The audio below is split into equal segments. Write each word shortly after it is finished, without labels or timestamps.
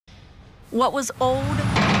What was old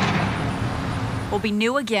will be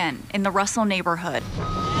new again in the Russell neighborhood.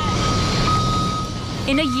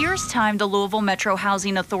 In a year's time, the Louisville Metro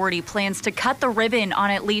Housing Authority plans to cut the ribbon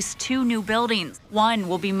on at least 2 new buildings. One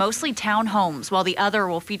will be mostly townhomes, while the other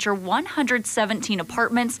will feature 117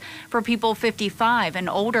 apartments for people 55 and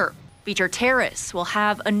older. Beecher Terrace will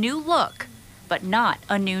have a new look, but not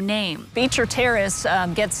a new name. Beecher Terrace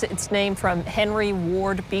gets its name from Henry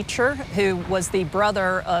Ward Beecher, who was the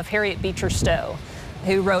brother of Harriet Beecher Stowe,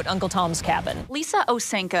 who wrote Uncle Tom's Cabin. Lisa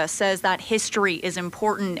Osenka says that history is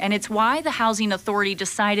important, and it's why the Housing Authority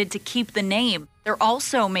decided to keep the name. They're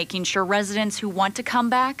also making sure residents who want to come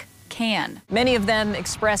back can. Many of them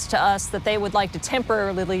expressed to us that they would like to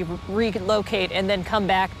temporarily relocate and then come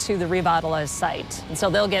back to the revitalized site. And so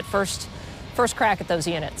they'll get first crack at those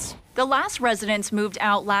units. The last residents moved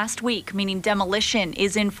out last week, meaning demolition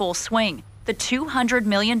is in full swing. The $200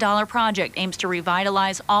 million project aims to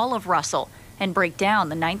revitalize all of Russell and break down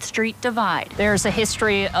the 9th Street divide. There's a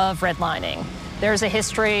history of redlining. There's a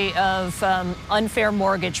history of unfair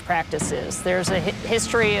mortgage practices. There's a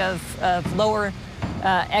history of lower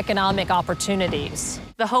economic opportunities.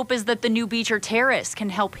 The hope is that the new Beecher Terrace can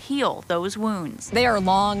help heal those wounds. They are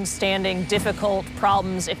long-standing, difficult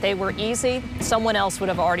problems. If they were easy, someone else would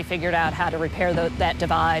have already figured out how to repair that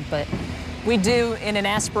divide. But we do, in an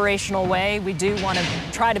aspirational way, we do want to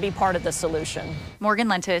try to be part of the solution. Morgan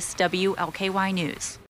Lentis, WLKY News.